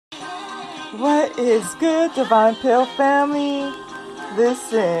What is good, Divine Pill family?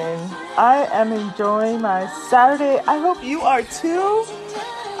 Listen, I am enjoying my Saturday. I hope you are too.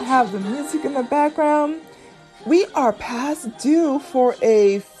 I have the music in the background. We are past due for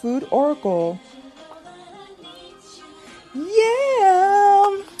a food oracle.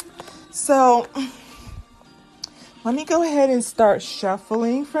 Yeah. So, let me go ahead and start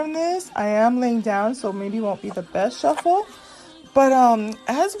shuffling from this. I am laying down, so maybe it won't be the best shuffle. But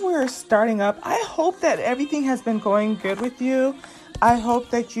as we're starting up, I hope that everything has been going good with you. I hope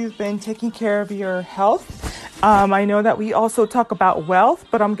that you've been taking care of your health. I know that we also talk about wealth,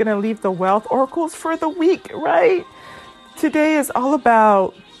 but I'm going to leave the wealth oracles for the week, right? Today is all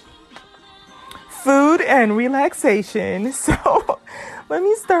about food and relaxation. So let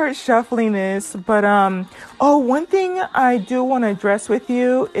me start shuffling this. But one thing I do want to address with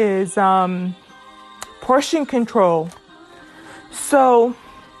you is portion control. So,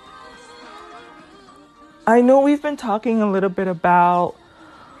 I know we've been talking a little bit about,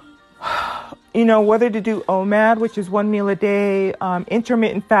 whether to do OMAD, which is 1 meal a day,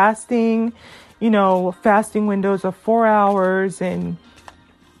 intermittent fasting, fasting windows of 4 hours and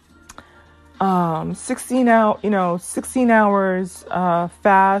 16 hours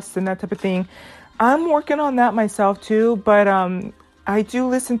fast and that type of thing. I'm working on that myself too, but I do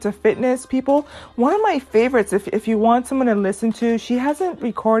listen to fitness people. One of my favorites, if you want someone to listen to, she hasn't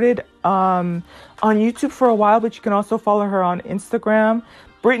recorded on YouTube for a while, but you can also follow her on Instagram.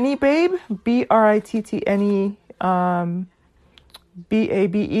 Brittany Babe, Brittne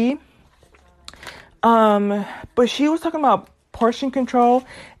Babe. But she was talking about portion control,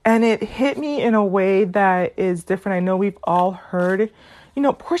 and it hit me in a way that is different. I know we've all heard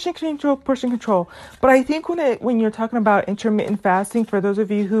portion control. But I think when you're talking about intermittent fasting, for those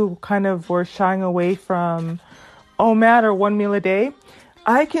of you who kind of were shying away from OMAD or 1 meal a day,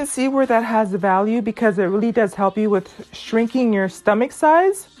 I can see where that has value because it really does help you with shrinking your stomach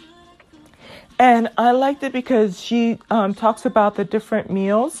size. And I liked it because she talks about the different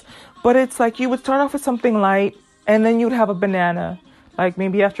meals, but it's like you would start off with something light and then you would have a banana, like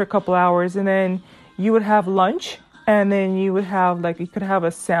maybe after a couple hours, and then you would have lunch. And then you would have you could have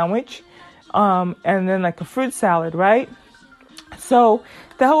a sandwich, and then like a fruit salad, right? So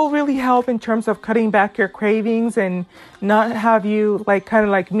that will really help in terms of cutting back your cravings and not have you kind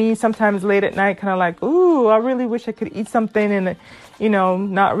of like me sometimes late at night, kind of like, ooh, I really wish I could eat something, and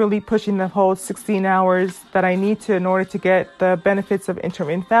not really pushing the whole 16 hours that I need to in order to get the benefits of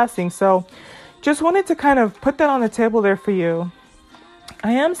intermittent fasting. So just wanted to kind of put that on the table there for you.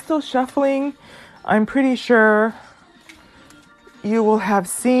 I am still shuffling. I'm pretty sure you will have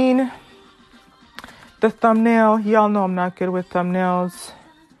seen the thumbnail. Y'all know I'm not good with thumbnails.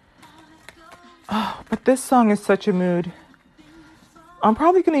 Oh, but this song is such a mood. I'm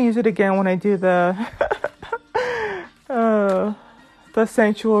probably going to use it again when I do the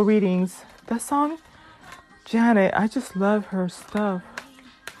sensual readings. That song, Janet, I just love her stuff.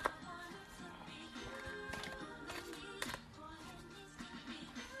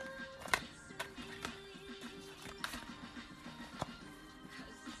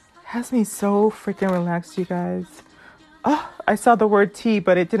 Has me so freaking relaxed, you guys. Oh, I saw the word tea,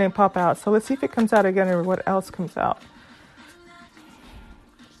 but it didn't pop out. So let's see if it comes out again or what else comes out.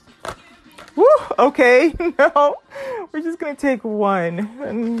 Woo, okay, no. We're just going to take one.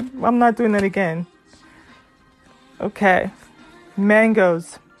 And I'm not doing that again. Okay.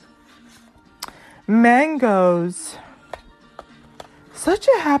 Mangoes. Such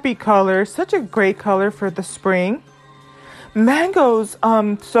a happy color. Such a great color for the spring. Mangoes,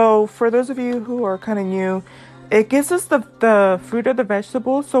 so for those of you who are kind of new, it gives us the fruit or the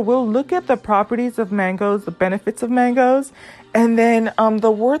vegetable. So we'll look at the properties of mangoes, the benefits of mangoes, and then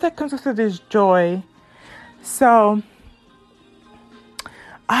the word that comes with it is joy. So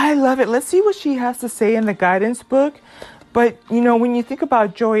I love it. Let's see what she has to say in the guidance book. But, when you think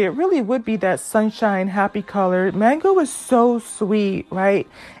about joy, it really would be that sunshine, happy color. Mango is so sweet, right?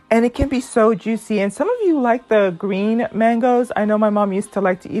 And it can be so juicy. And some of you like the green mangoes. I know my mom used to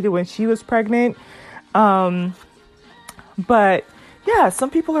like to eat it when she was pregnant. But yeah, some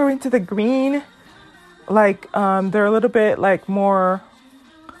people are into the green. They're a little bit more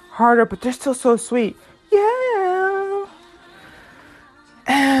harder, but they're still so sweet. Yeah.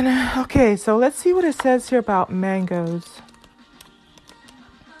 And okay, so let's see what it says here about mangoes.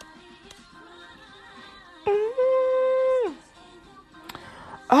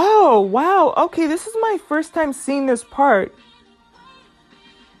 Oh, wow. Okay, this is my first time seeing this part.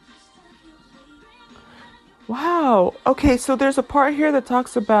 Wow. Okay, so there's a part here that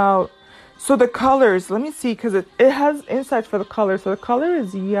talks about So the colors, let me see, because it has insights for the color. So the color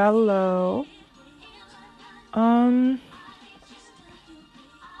is yellow. Blue,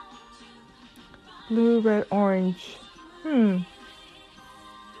 red, orange. Well,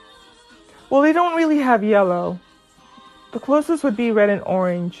 they don't really have yellow. The closest would be red and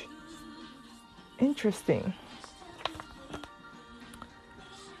orange. Interesting.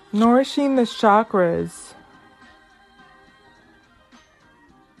 Nourishing the chakras.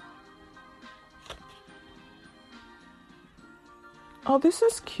 Oh, this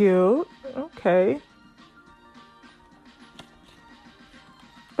is cute. Okay.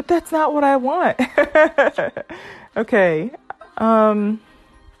 But that's not what I want. Okay. Here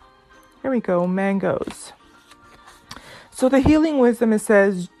we go. Mangoes. So the healing wisdom, it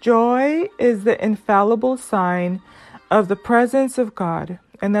says, joy is the infallible sign of the presence of God.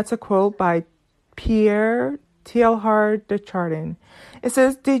 And that's a quote by Pierre Teilhard de Chardin. It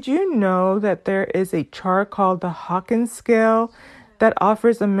says, did you know that there is a chart called the Hawkins scale that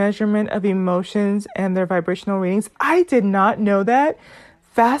offers a measurement of emotions and their vibrational readings? I did not know that.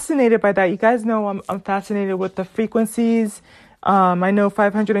 Fascinated by that. You guys know I'm fascinated with the frequencies. I know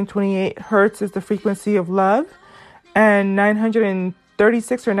 528 hertz is the frequency of love, and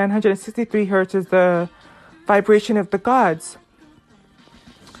 936 or 963 hertz is the vibration of the gods.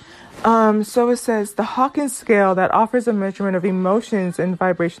 So it says the Hawkins scale that offers a measurement of emotions and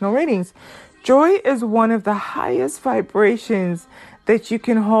vibrational ratings. Joy is one of the highest vibrations that you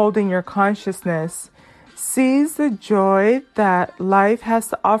can hold in your consciousness. Seize the joy that life has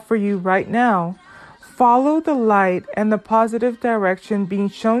to offer you right now. Follow the light and the positive direction being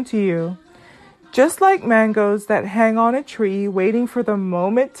shown to you. Just like mangoes that hang on a tree waiting for the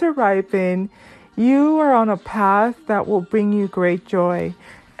moment to ripen, you are on a path that will bring you great joy.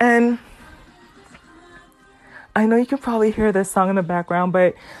 And I know you can probably hear this song in the background,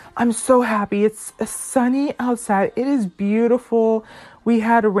 but I'm so happy. It's sunny outside. It is beautiful. We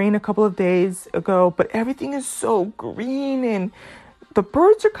had rain a couple of days ago, but everything is so green and the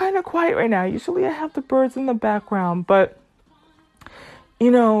birds are kind of quiet right now. Usually I have the birds in the background, but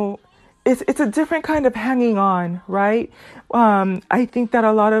it's a different kind of hanging on, right? I think that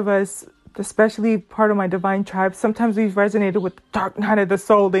a lot of us, especially part of my divine tribe, sometimes we've resonated with the dark night of the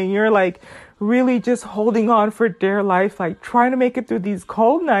soul, and you're like really just holding on for dear life, like trying to make it through these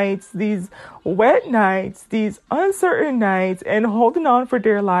cold nights, these wet nights, these uncertain nights, and holding on for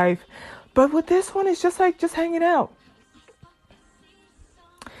dear life. But with this one, it's just like just hanging out.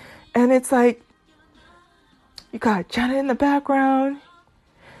 And it's like you got Janet in the background,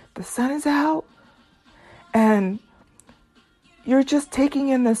 the sun is out, and you're just taking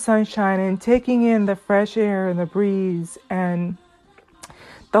in the sunshine and taking in the fresh air and the breeze and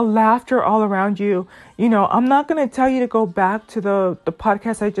the laughter all around you. I'm not going to tell you to go back to the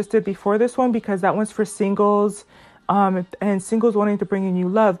podcast I just did before this one, because that one's for singles, and singles wanting to bring in new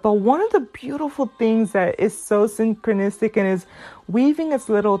love. But one of the beautiful things that is so synchronistic and is weaving its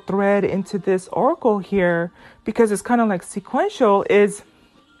little thread into this oracle here, because it's kind of like sequential, is,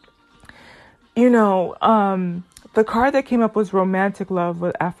 the card that came up was romantic love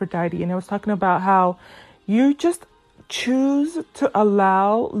with Aphrodite. And I was talking about how you just choose to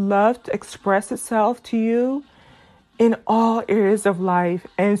allow love to express itself to you in all areas of life.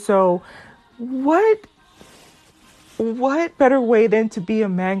 And so what better way than to be a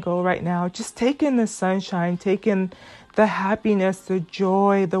mango right now? Just take in the sunshine, take in the happiness, the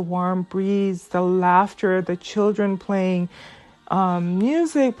joy, the warm breeze, the laughter, the children playing,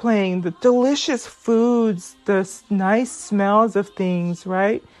 music playing, the delicious foods, the nice smells of things,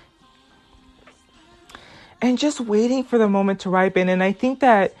 right? And just waiting for the moment to ripen. And I think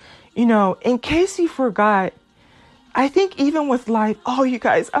that, in case you forgot, I think even with life, you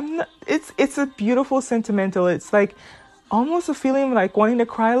guys, it's a beautiful sentimental. It's like almost a feeling like wanting to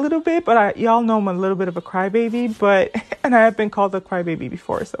cry a little bit, but y'all know I'm a little bit of a crybaby, and I have been called a crybaby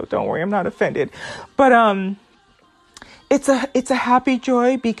before, so don't worry, I'm not offended. But, it's a happy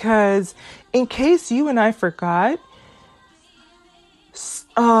joy, because in case you and I forgot,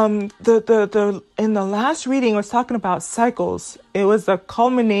 the in the last reading, I was talking about cycles. It was the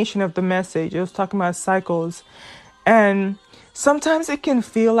culmination of the message. It was talking about cycles, and sometimes it can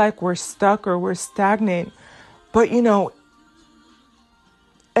feel like we're stuck or we're stagnant, but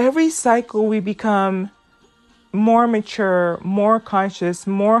every cycle we become more mature, more conscious,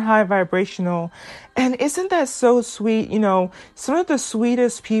 more high vibrational. And isn't that so sweet? Some of the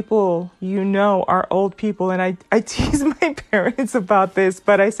sweetest people, are old people. And I tease my parents about this,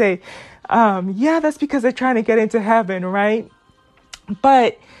 but I say, that's because they're trying to get into heaven, right?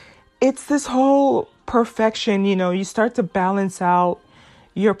 But it's this whole perfection, you start to balance out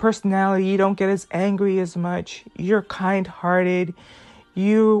your personality. You don't get as angry as much. You're kind-hearted.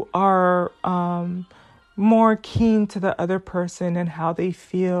 You are more keen to the other person and how they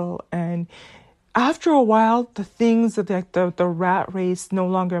feel. And after a while, the things of the rat race no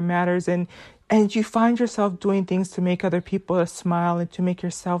longer matters. And you find yourself doing things to make other people smile and to make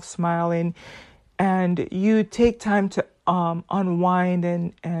yourself smile. And you take time to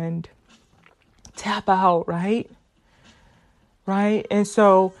unwind and tap out, right? Right? And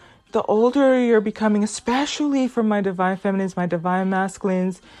so the older you're becoming, especially for my divine feminines, my divine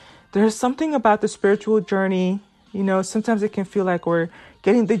masculines, there's something about the spiritual journey. You know, sometimes it can feel like we're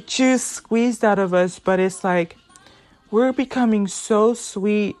getting the juice squeezed out of us, but it's like we're becoming so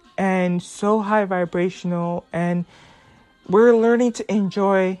sweet and so high vibrational, and we're learning to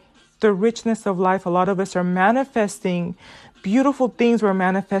enjoy the richness of life. A lot of us are manifesting beautiful things. We're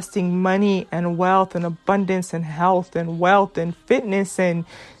manifesting money and wealth and abundance and health and wealth and fitness and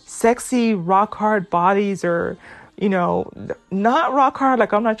sexy rock hard bodies, or, you know, not rock hard,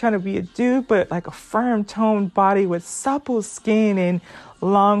 like I'm not trying to be a dude, but like a firm toned body with supple skin and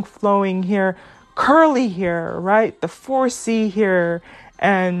long flowing hair, curly hair, right? The 4C hair,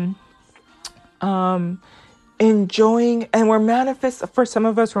 and enjoying, and for some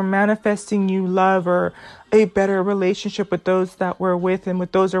of us, we're manifesting new love or a better relationship with those that we're with and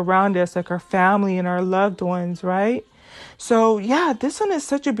with those around us, like our family and our loved ones, right? So yeah, this one is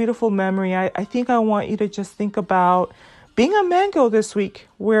such a beautiful memory. I think I want you to just think about being a mango this week.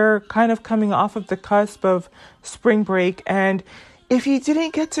 We're kind of coming off of the cusp of spring break, and if you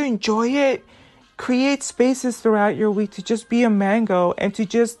didn't get to enjoy it, create spaces throughout your week to just be a mango and to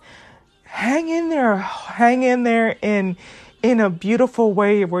just hang in there in a beautiful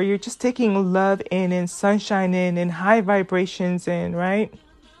way, where you're just taking love in and sunshine in and high vibrations in, right?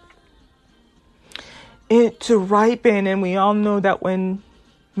 It to ripen, and we all know that when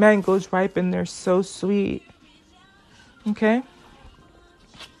mangoes ripen, they're so sweet. Okay?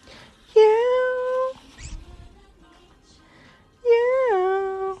 Yeah.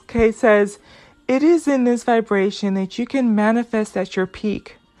 Okay, it says, it is in this vibration that you can manifest at your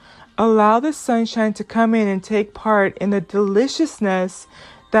peak. Allow the sunshine to come in and take part in the deliciousness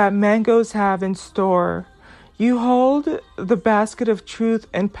that mangoes have in store. You hold the basket of truth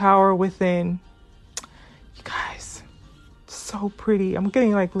and power within. You guys, so pretty. I'm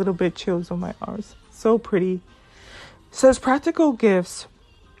getting like a little bit chills on my arms. So pretty. It says practical gifts.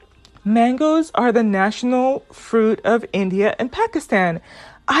 Mangoes are the national fruit of India and Pakistan.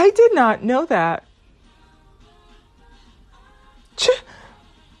 I did not know that.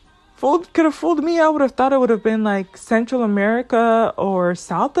 Could have fooled me. I would have thought it would have been like Central America or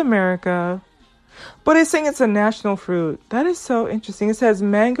South America. But it's saying it's a national fruit. That is so interesting. It says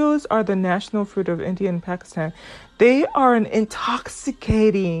mangoes are the national fruit of India and Pakistan. They are an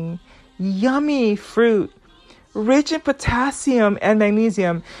intoxicating, yummy fruit, rich in potassium and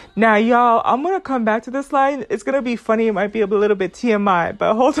magnesium. Now, y'all, I'm going to come back to this line. It's going to be funny. It might be a little bit TMI,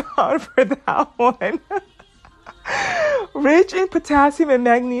 but hold on for that one. Rich in potassium and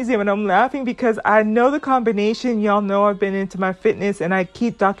magnesium. And I'm laughing because I know the combination. Y'all know I've been into my fitness and I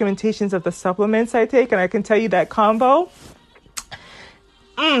keep documentations of the supplements I take. And I can tell you that combo.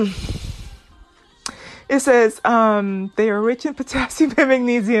 It says they are rich in potassium and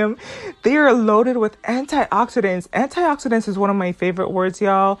magnesium. They are loaded with antioxidants. Antioxidants is one of my favorite words,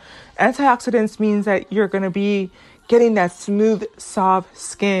 y'all. Antioxidants means that you're going to be getting that smooth, soft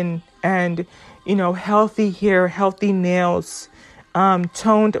skin and, you know, healthy hair, healthy nails,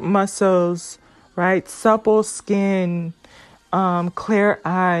 toned muscles, right? Supple skin, clear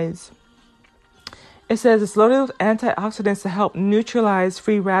eyes. It says it's loaded with antioxidants to help neutralize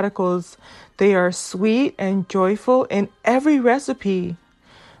free radicals. They are sweet and joyful in every recipe.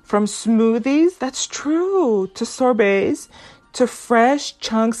 From smoothies, that's true, to sorbets, to fresh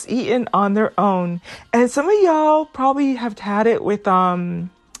chunks eaten on their own. And some of y'all probably have had it with the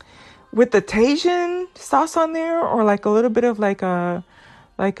Tajin sauce on there, or like a little bit of like a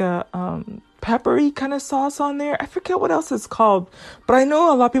peppery kind of sauce on there. I forget what else it's called, but I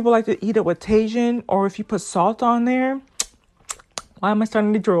know a lot of people like to eat it with Tajin, or if you put salt on there. Why am I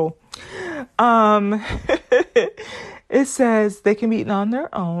starting to drool? It says they can be eaten on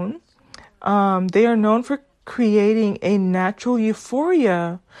their own. They are known for creating a natural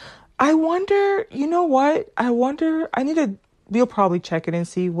euphoria. I wonder, you know what? We'll probably check it and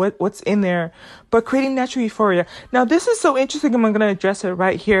see what's in there. But creating natural euphoria. Now, this is so interesting. I'm going to address it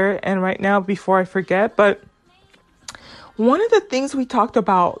right here and right now before I forget. But one of the things we talked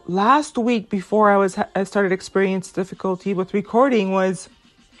about last week before I started experiencing difficulty with recording was,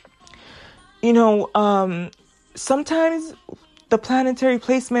 you know, sometimes the planetary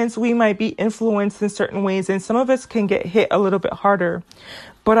placements, we might be influenced in certain ways, and some of us can get hit a little bit harder.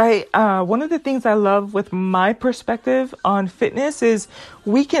 But one of the things I love with my perspective on fitness is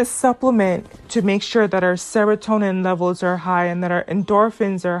we can supplement to make sure that our serotonin levels are high and that our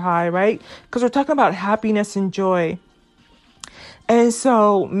endorphins are high, right? Because we're talking about happiness and joy. And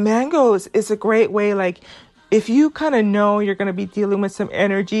so mangoes is a great way, like, if you kind of know you're going to be dealing with some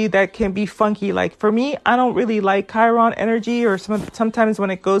energy that can be funky. Like for me, I don't really like Chiron energy, or sometimes when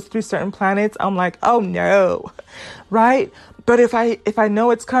it goes through certain planets, I'm like, oh no, right? But if I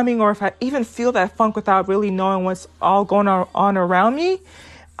know it's coming, or if I even feel that funk without really knowing what's all going on around me,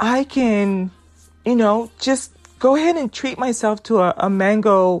 I can, just go ahead and treat myself to a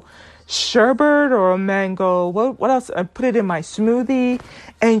mango sherbet or a mango, what else? I put it in my smoothie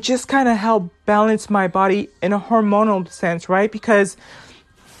and just kind of help balance my body in a hormonal sense, right? Because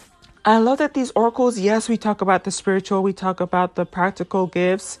I love that these oracles, yes, we talk about the spiritual, we talk about the practical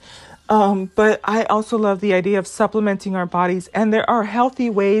gifts, but I also love the idea of supplementing our bodies. And there are healthy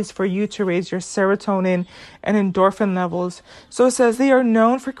ways for you to raise your serotonin and endorphin levels. So it says they are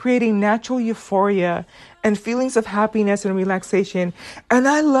known for creating natural euphoria and feelings of happiness and relaxation. And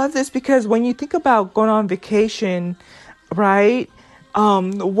I love this because when you think about going on vacation, right?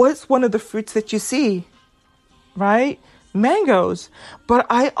 What's one of the fruits that you see, right? Mangoes. But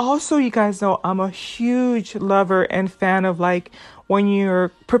I also, you guys know, I'm a huge lover and fan of, like, when you're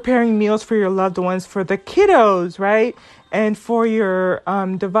preparing meals for your loved ones, for the kiddos, right? And for your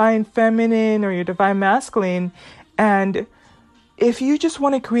divine feminine or your divine masculine. And if you just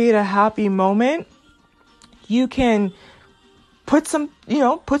want to create a happy moment, you can put some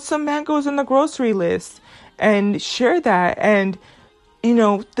mangoes in the grocery list and share that. And,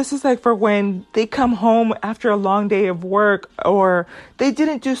 this is like for when they come home after a long day of work, or they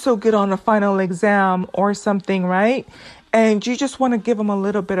didn't do so good on a final exam or something, right? And you just want to give them a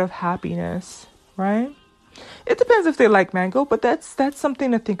little bit of happiness, right? It depends if they like mango, but that's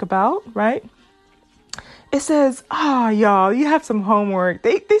something to think about, right? It says, y'all, you have some homework.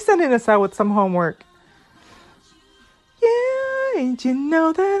 They sending us out with some homework. Yeah, and you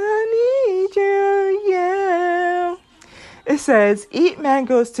know that I need you, yeah. It says, eat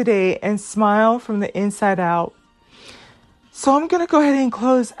mangoes today and smile from the inside out. So I'm going to go ahead and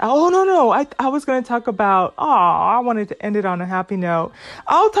close. Oh, no. I was going to talk about, I wanted to end it on a happy note.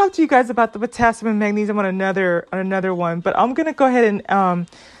 I'll talk to you guys about the potassium and magnesium on another one. But I'm going to go ahead and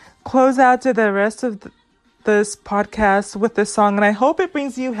close out to the rest of this podcast with this song. And I hope it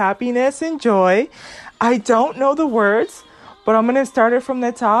brings you happiness and joy. I don't know the words, but I'm going to start it from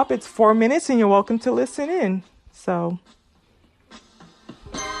the top. It's 4 minutes and you're welcome to listen in. So.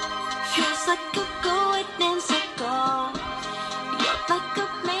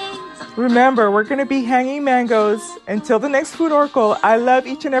 Remember, we're going to be hanging mangoes until the next food oracle. I love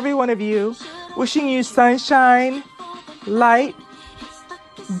each and every one of you. Wishing you sunshine, light,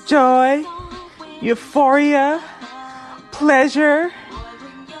 joy, euphoria, pleasure,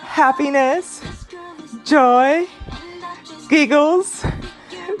 happiness, joy, giggles,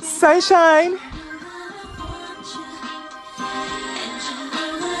 sunshine.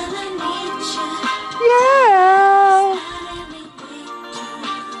 Yeah.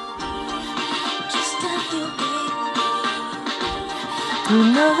 You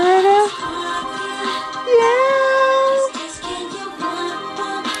know that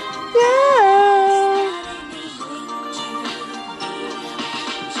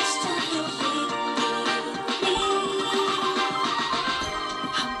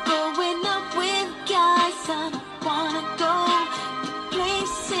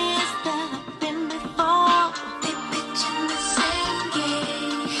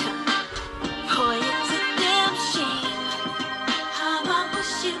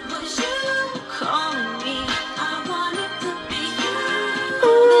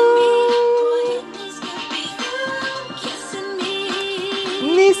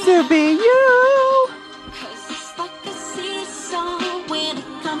to be you.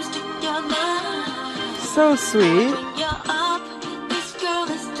 So sweet.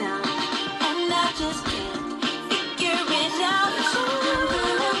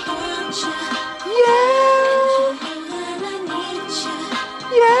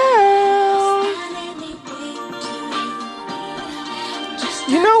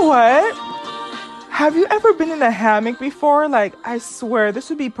 You know what? Have you ever been in a hammock before? Like, I swear, this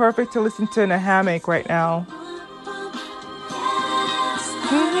would be perfect to listen to in a hammock right now.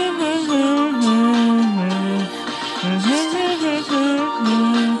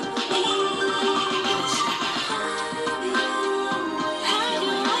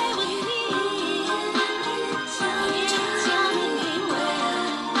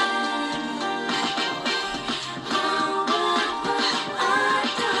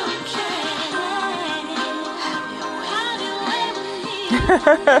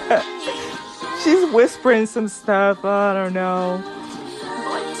 She's whispering some stuff. I don't know.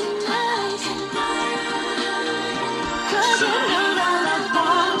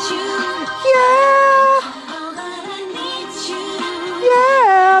 Yeah.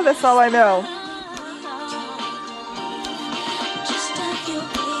 Yeah. That's all I know.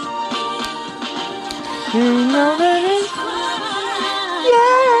 You know that it's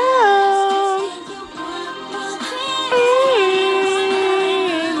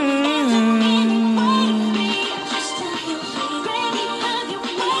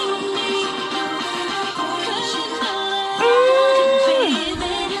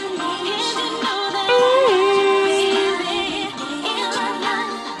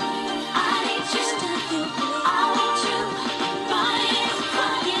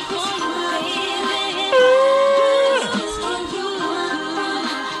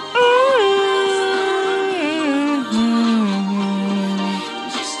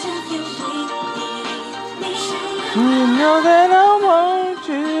you know that I want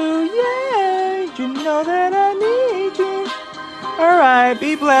you, yeah. You know that I need you. All right,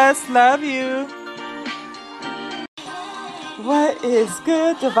 be blessed. Love you. What is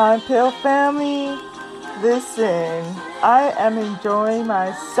good, Divine Pill family? Listen, I am enjoying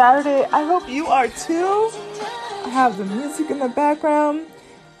my Saturday. I hope you are too. I have the music in the background.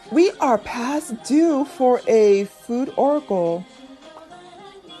 We are past due for a food oracle.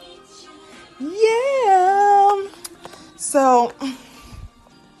 Yeah. So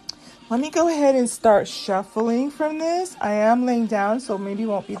let me go ahead and start shuffling from this. I am laying down, so maybe it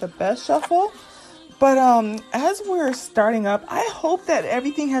won't be the best shuffle. But as we're starting up, I hope that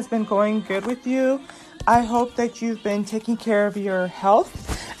everything has been going good with you. I hope that you've been taking care of your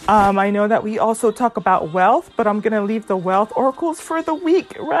health. I know that we also talk about wealth, but I'm going to leave the wealth oracles for the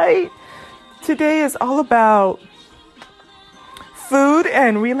week, right? Today is all about food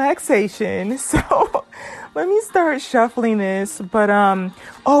and relaxation. So let me start shuffling this. But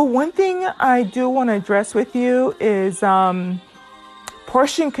one thing I do want to address with you is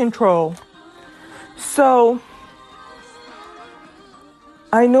portion control. So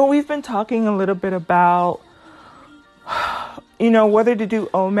I know we've been talking a little bit about, whether to do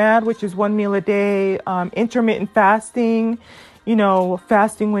OMAD, which is 1 meal a day, intermittent fasting,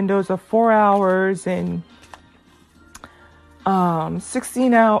 fasting windows of 4 hours and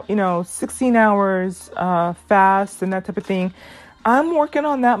 16 hours fast and that type of thing. I'm working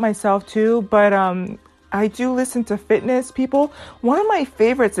on that myself too, but I do listen to fitness people. One of my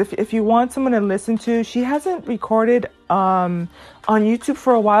favorites, if you want someone to listen to, she hasn't recorded on YouTube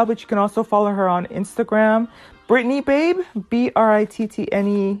for a while, but you can also follow her on Instagram. Brittany Babe, Brittne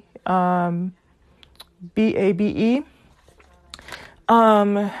Babe.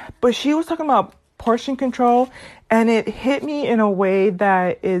 But she was talking about portion control, and it hit me in a way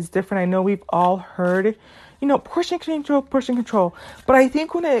that is different. I know we've all heard, portion control. But I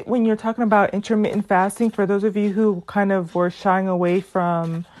think when you're talking about intermittent fasting, for those of you who kind of were shying away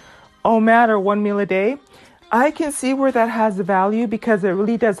from OMAD or 1 meal a day, I can see where that has value because it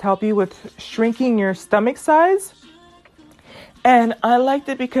really does help you with shrinking your stomach size. And I liked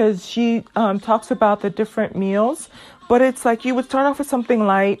it because she talks about the different meals, but it's like you would start off with something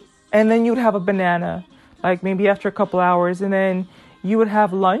light and then you would have a banana, like maybe after a couple hours, and then you would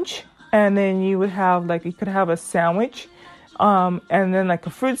have lunch, and then you would have you could have a sandwich, and then like a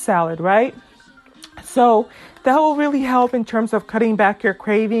fruit salad, right? So that will really help in terms of cutting back your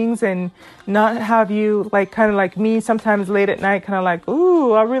cravings and not have you kind of like me sometimes late at night, kind of like,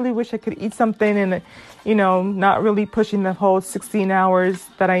 ooh, I really wish I could eat something, and not really pushing the whole 16 hours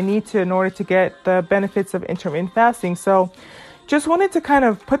that I need to in order to get the benefits of intermittent fasting. So just wanted to kind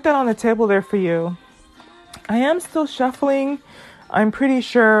of put that on the table there for you. I am still shuffling. I'm pretty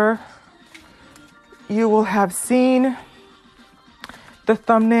sure you will have seen the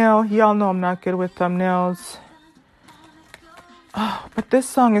thumbnail. Y'all know I'm not good with thumbnails. Oh, but this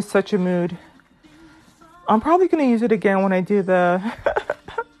song is such a mood. I'm probably going to use it again when I do the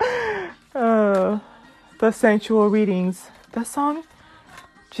sensual readings. That song,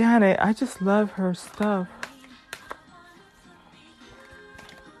 Janet, I just love her stuff.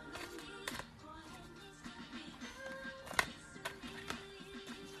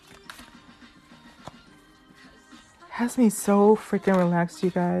 Has me so freaking relaxed, you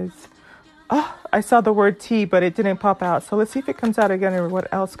guys. Oh, I saw the word tea, but it didn't pop out. So let's see if it comes out again or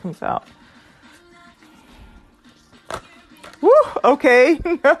what else comes out. Woo, okay.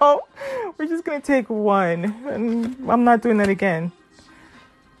 No, we're just going to take one. And I'm not doing that again.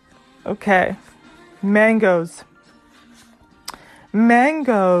 Okay. Mangoes.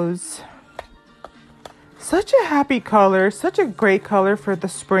 Such a happy color, such a great color for the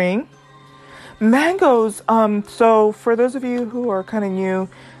spring. Mangoes, so for those of you who are kind of new,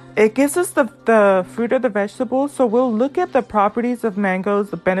 it gives us the fruit or the vegetable. So we'll look at the properties of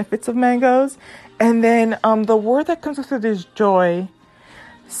mangoes, the benefits of mangoes, and then the word that comes with it is joy.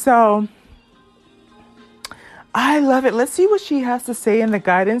 So I love it. Let's see what she has to say in the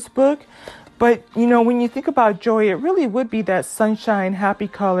guidance book. But, when you think about joy, it really would be that sunshine, happy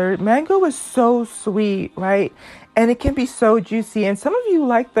color. Mango is so sweet, right? And it can be so juicy. And some of you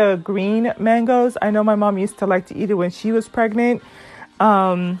like the green mangoes. I know my mom used to like to eat it when she was pregnant.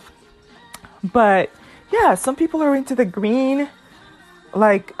 But yeah, some people are into the green.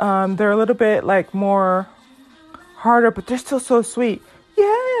 Like, they're a little bit like more harder, but they're still so sweet.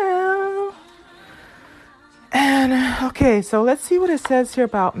 Yeah. And okay, so let's see what it says here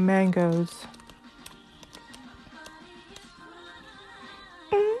about mangoes.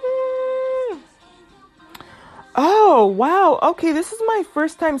 Oh, wow. Okay, this is my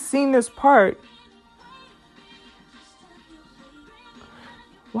first time seeing this part.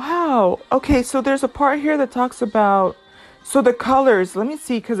 Wow. Okay, so there's a part here that talks about, so the colors. Let me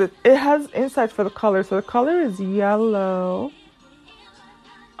see, because it has insights for the color. So the color is yellow.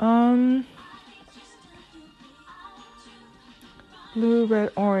 Blue,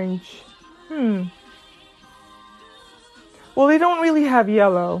 red, orange. Well, they don't really have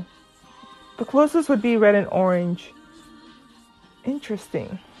yellow. The closest would be red and orange.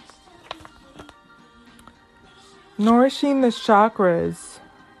 Interesting. Nourishing the chakras.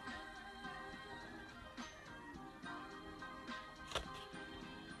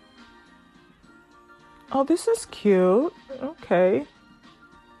 Oh, this is cute. Okay.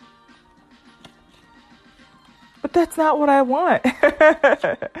 But that's not what I want.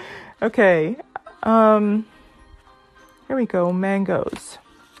 Okay. Here we go. Mangoes.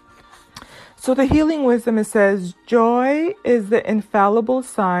 So the healing wisdom, it says, joy is the infallible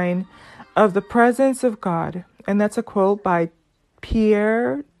sign of the presence of God. And that's a quote by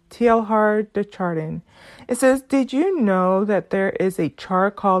Pierre Teilhard de Chardin. It says, did you know that there is a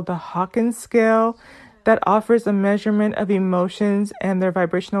chart called the Hawkins scale that offers a measurement of emotions and their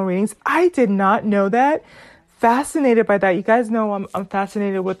vibrational readings? I did not know that. Fascinated by that. You guys know I'm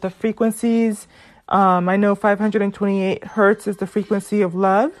fascinated with the frequencies. I know 528 hertz is the frequency of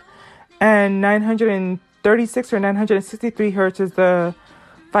love, and 936 or 963 hertz is the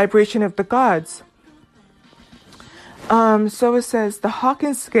vibration of the gods. So it says the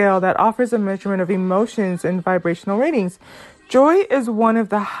Hawkins scale that offers a measurement of emotions and vibrational ratings. Joy is one of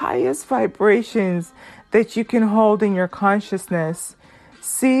the highest vibrations that you can hold in your consciousness.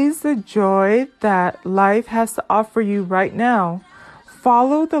 Seize the joy that life has to offer you right now.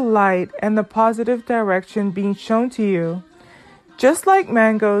 Follow the light and the positive direction being shown to you. Just like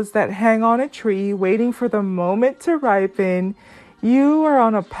mangoes that hang on a tree waiting for the moment to ripen, you are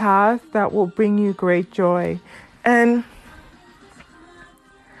on a path that will bring you great joy. And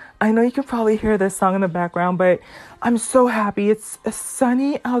I know you can probably hear this song in the background, but I'm so happy. It's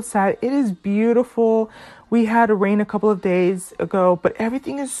sunny outside. It is beautiful. We had rain a couple of days ago, but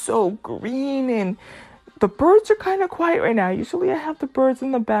everything is so green and the birds are kind of quiet right now. Usually I have the birds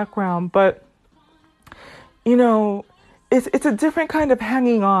in the background, but it's a different kind of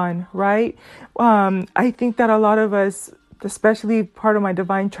hanging on, right? I think that a lot of us, especially part of my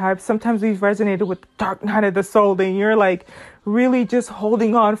divine tribe, sometimes we've resonated with the dark night of the soul, and you're like really just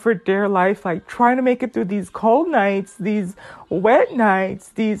holding on for dear life, like trying to make it through these cold nights, these wet nights,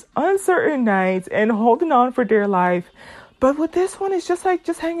 these uncertain nights, and holding on for dear life. But with this one, it's just like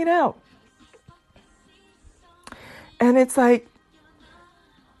just hanging out. And it's like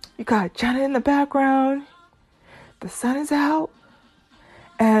you got Janet in the background, the sun is out,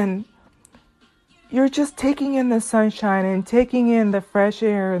 and you're just taking in the sunshine and taking in the fresh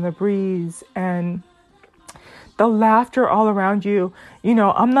air and the breeze and the laughter all around you.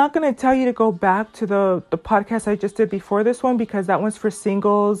 I'm not going to tell you to go back to the podcast I just did before this one, because that one's for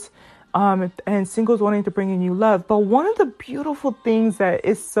singles, and singles wanting to bring in you love. But one of the beautiful things that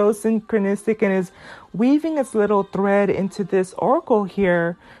is so synchronistic and is weaving its little thread into this oracle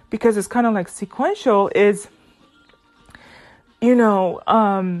here, because it's kind of like sequential, is,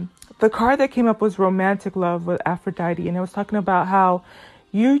 the card that came up was romantic love with Aphrodite. And I was talking about how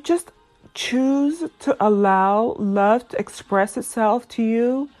you just choose to allow love to express itself to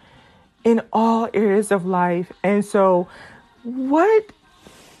you in all areas of life. And so what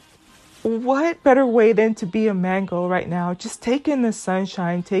better way than to be a mango right now? Just take in the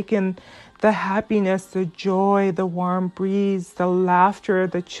sunshine, take in the happiness, the joy, the warm breeze, the laughter,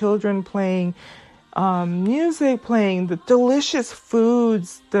 the children playing, music playing, the delicious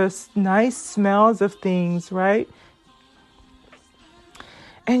foods, the nice smells of things, right?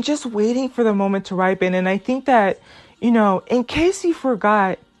 And just waiting for the moment to ripen. And I think that, in case you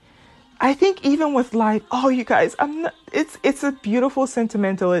forgot, I think even with life, oh, you guys, it's a beautiful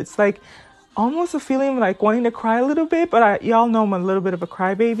sentimental. It's like almost a feeling like wanting to cry a little bit, but y'all know I'm a little bit of a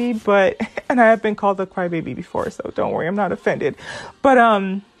crybaby, and I have been called a crybaby before, so don't worry, I'm not offended. But,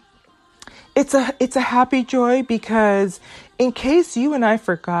 it's a happy joy because in case you and I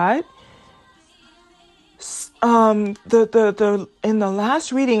forgot, the in the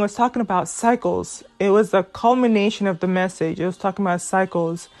last reading it was talking about cycles. It was the culmination of the message. It was talking about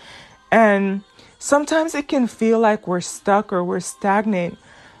cycles. And sometimes it can feel like we're stuck or we're stagnant.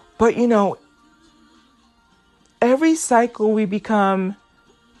 But every cycle we become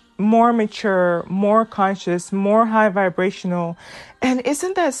more mature, more conscious, more high vibrational. And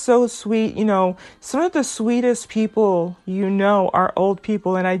isn't that so sweet? Some of the sweetest people, are old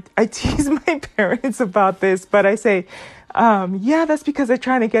people. And I tease my parents about this, but I say, yeah, that's because they're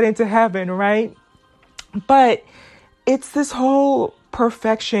trying to get into heaven, right? But it's this whole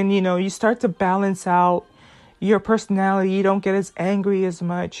perfection, you start to balance out your personality. You don't get as angry as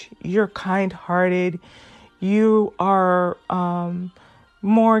much. You're kind-hearted. You are,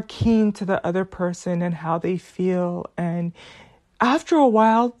 more keen to the other person and how they feel. And after a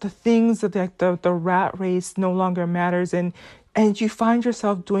while, the things that the rat race no longer matters. And you find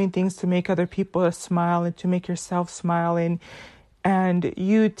yourself doing things to make other people smile and to make yourself smile. And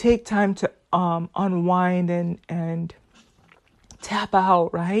you take time to unwind and tap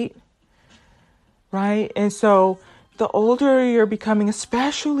out, right? Right. And so the older you're becoming,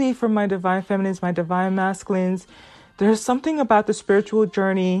 especially for my divine feminines, my divine masculines, there's something about the spiritual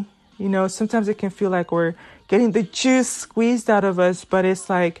journey. Sometimes it can feel like we're getting the juice squeezed out of us, but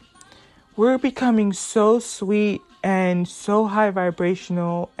it's like we're becoming so sweet and so high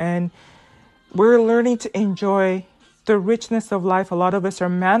vibrational, and we're learning to enjoy the richness of life. A lot of us are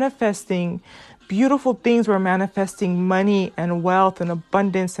manifesting beautiful things. We're manifesting money and wealth and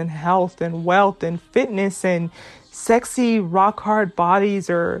abundance and health and wealth and fitness and sexy rock hard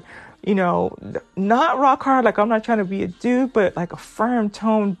bodies, or not rock hard, like I'm not trying to be a dude, but like a firm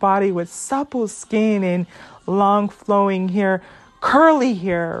toned body with supple skin and long flowing hair, curly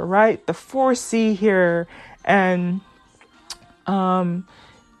hair, right? The 4C hair, and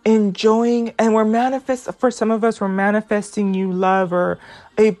enjoying, and for some of us, we're manifesting new love or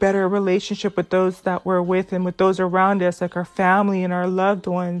a better relationship with those that we're with and with those around us, like our family and our loved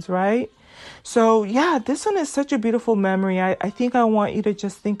ones, right? So yeah, this one is such a beautiful memory. I think I want you to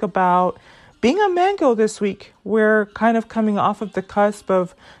just think about being a mango this week. We're kind of coming off of the cusp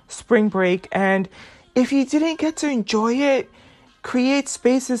of spring break. And if you didn't get to enjoy it, create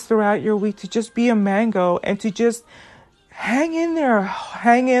spaces throughout your week to just be a mango and to just hang in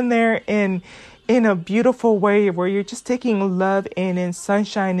there in a beautiful way where you're just taking love in and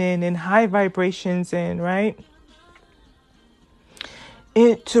sunshine in and high vibrations in, right?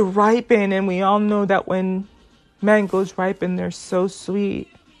 It to ripen, and we all know that when mangoes ripen, they're so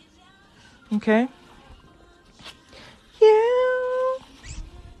sweet. Okay? Yeah.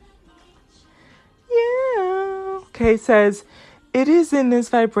 Okay, it says, it is in this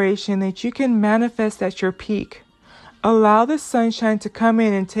vibration that you can manifest at your peak. Allow the sunshine to come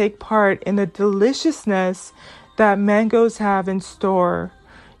in and take part in the deliciousness that mangoes have in store.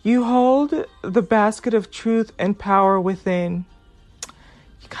 You hold the basket of truth and power within.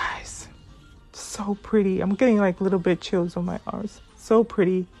 Guys, so pretty. I'm getting like little bit chills on my arms. So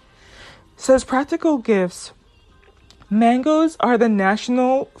pretty. It says practical gifts. Mangoes are the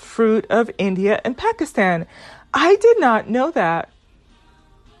national fruit of India and Pakistan. I did not know that.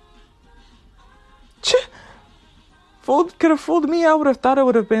 Could have fooled me. I would have thought it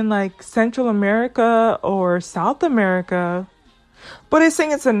would have been like Central America or South America. But it's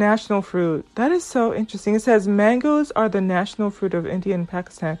saying it's a national fruit. That is so interesting. It says mangoes are the national fruit of India and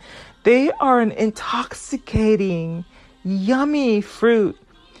Pakistan. They are an intoxicating, yummy fruit,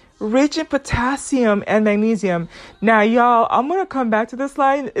 rich in potassium and magnesium. Now, y'all, I'm going to come back to this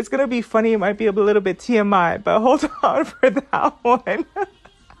line. It's going to be funny. It might be a little bit TMI, but hold on for that one.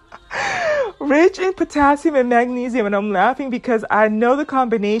 Rich in potassium and magnesium. And I'm laughing because I know the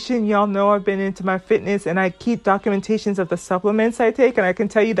combination. Y'all know I've been into my fitness and I keep documentations of the supplements I take. And I can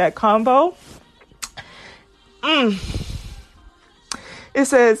tell you that combo. It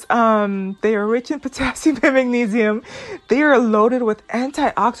says they are rich in potassium and magnesium. They are loaded with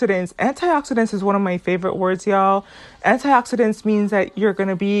antioxidants. Antioxidants is one of my favorite words, y'all. Antioxidants means that you're going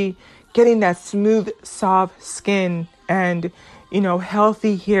to be getting that smooth, soft skin and,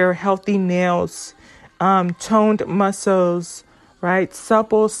 healthy hair, healthy nails. toned muscles, right?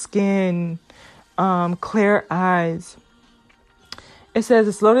 Supple skin, clear eyes. It says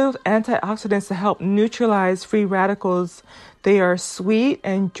it's loaded with antioxidants to help neutralize free radicals. They are sweet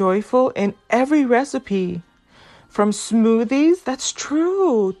and joyful in every recipe. From smoothies, that's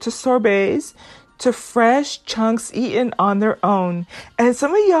true, to sorbets, to fresh chunks eaten on their own. And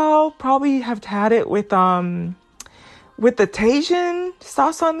some of y'all probably have had it with the Tajin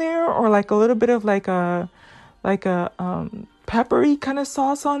sauce on there, or like a little bit of like a peppery kind of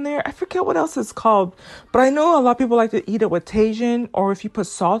sauce on there. I forget what else it's called, but I know a lot of people like to eat it with Tajin, or if you put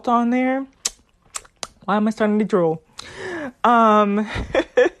salt on there. Why am I starting to drool?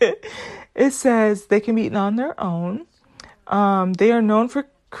 It says they can be eaten on their own. They are known for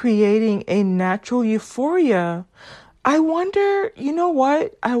creating a natural euphoria. I wonder, you know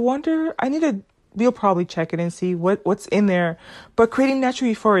what? We'll probably check it and see what's in there. But creating natural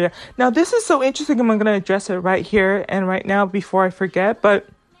euphoria. Now, this is so interesting. I'm going to address it right here and right now before I forget. But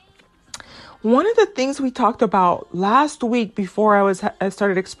one of the things we talked about last week before I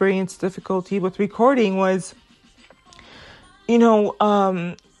started experiencing difficulty with recording was,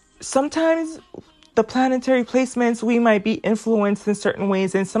 sometimes the planetary placements, we might be influenced in certain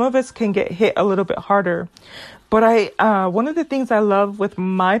ways, and some of us can get hit a little bit harder. But one of the things I love with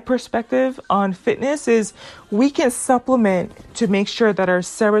my perspective on fitness is we can supplement to make sure that our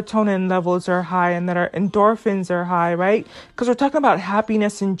serotonin levels are high and that our endorphins are high, right? Because we're talking about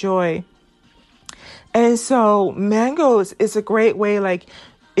happiness and joy. And so mangoes is a great way, like,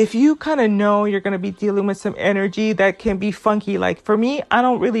 if you kind of know you're going to be dealing with some energy that can be funky. Like for me, I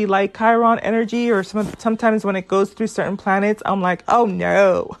don't really like Chiron energy, or sometimes when it goes through certain planets, I'm like, oh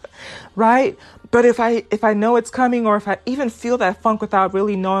no, right? But if I know it's coming, or if I even feel that funk without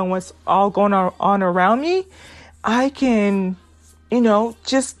really knowing what's all going on around me, I can,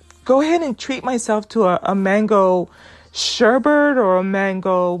 just go ahead and treat myself to a mango sherbet or a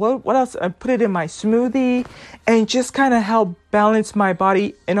mango, what else? I put it in my smoothie and just kind of help balance my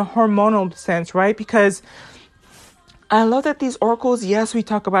body in a hormonal sense, right? Because I love that these oracles, yes, we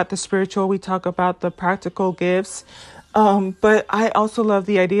talk about the spiritual, we talk about the practical gifts, but I also love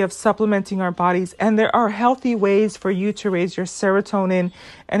the idea of supplementing our bodies. And there are healthy ways for you to raise your serotonin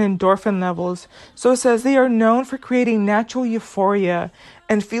and endorphin levels. So it says they are known for creating natural euphoria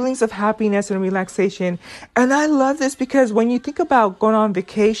and feelings of happiness and relaxation. And I love this because when you think about going on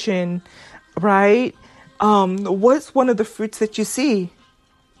vacation, right? What's one of the fruits that you see,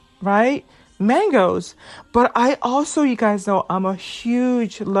 right? Mangoes. But I also, you guys know, I'm a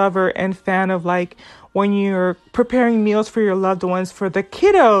huge lover and fan of, like, when you're preparing meals for your loved ones, for the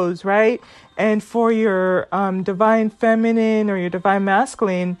kiddos, right? And for your divine feminine or your divine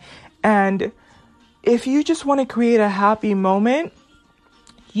masculine. And if you just want to create a happy moment,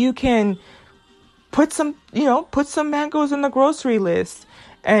 you can put some mangoes in the grocery list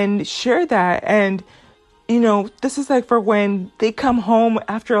and share that. And, this is like for when they come home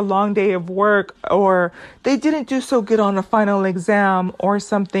after a long day of work, or they didn't do so good on a final exam or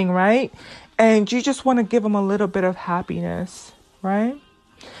something, right? And you just want to give them a little bit of happiness, right?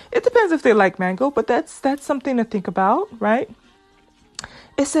 It depends if they like mango, but that's something to think about, right?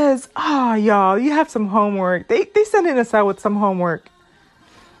 It says, y'all, you have some homework. They sending us out with some homework.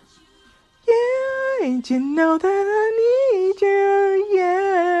 Yeah, and you know that I need you,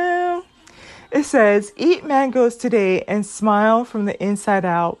 yeah. It says, eat mangoes today and smile from the inside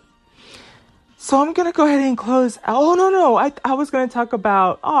out. So I'm going to go ahead and close. Oh, no. I was going to talk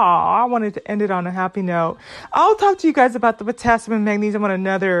about, I wanted to end it on a happy note. I'll talk to you guys about the potassium and magnesium on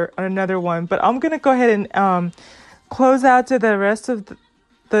another one. But I'm going to go ahead and close out to the rest of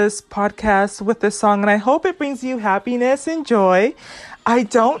this podcast with this song. And I hope it brings you happiness and joy. I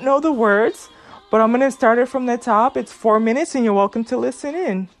don't know the words, but I'm going to start it from the top. It's 4 minutes and you're welcome to listen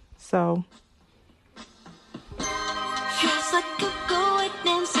in. So.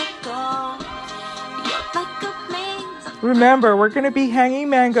 Remember, we're going to be hanging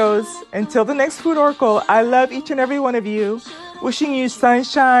mangoes until the next food oracle. I love each and every one of you. Wishing you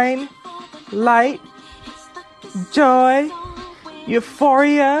sunshine, light, joy,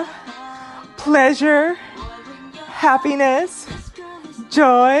 euphoria, pleasure, happiness,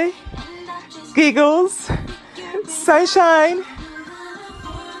 joy, giggles, sunshine.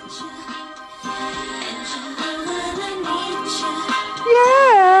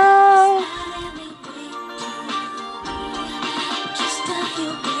 Yeah.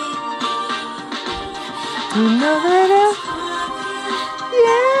 You know that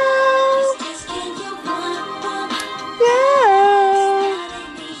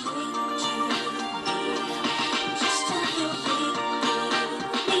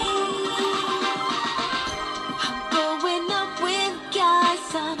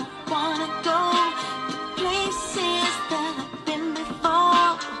wanna go to places that I've been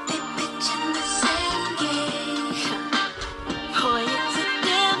before. They pitching the same game. Boy, it's a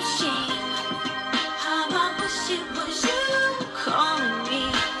damn shame. How I wish it was you calling me.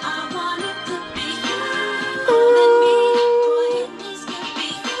 I wanted to be you holding me. Boy, it needs to be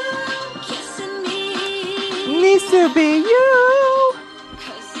you kissing me. Needs to be you.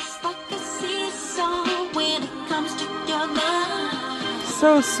 'Cause it's like a seesaw when it comes to your love.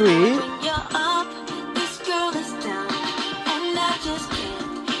 So sweet. When you're up, this girl is down, and I just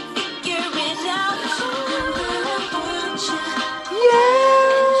can't figure it out. You know that I want you, Yeah.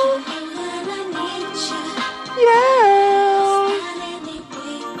 you know that I need you. Yeah. Not any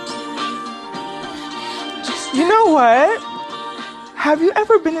way to just You know what? Have you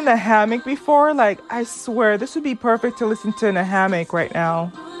ever been in a hammock before? Like, I swear, this would be perfect to listen to in a hammock right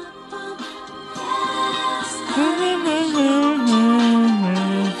now.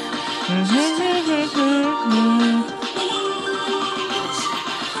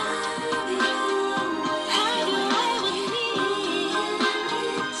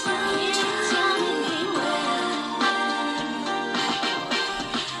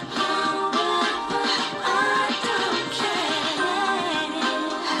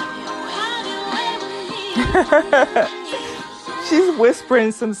 She's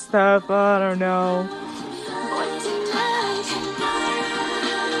whispering some stuff. I don't know.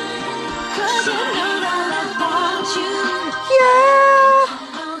 Yeah.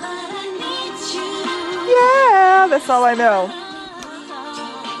 Yeah. That's all I know.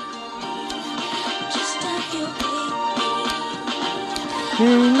 You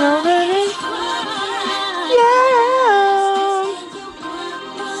know that it's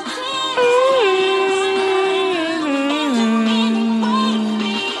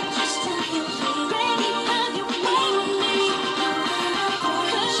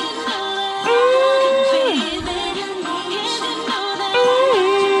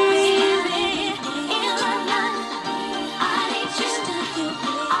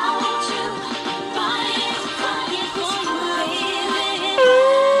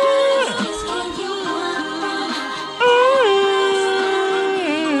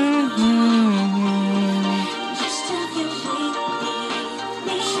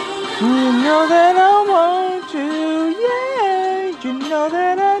You know that I want you, yeah. You know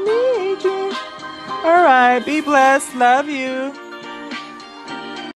that I need you. All right, be blessed. Love you.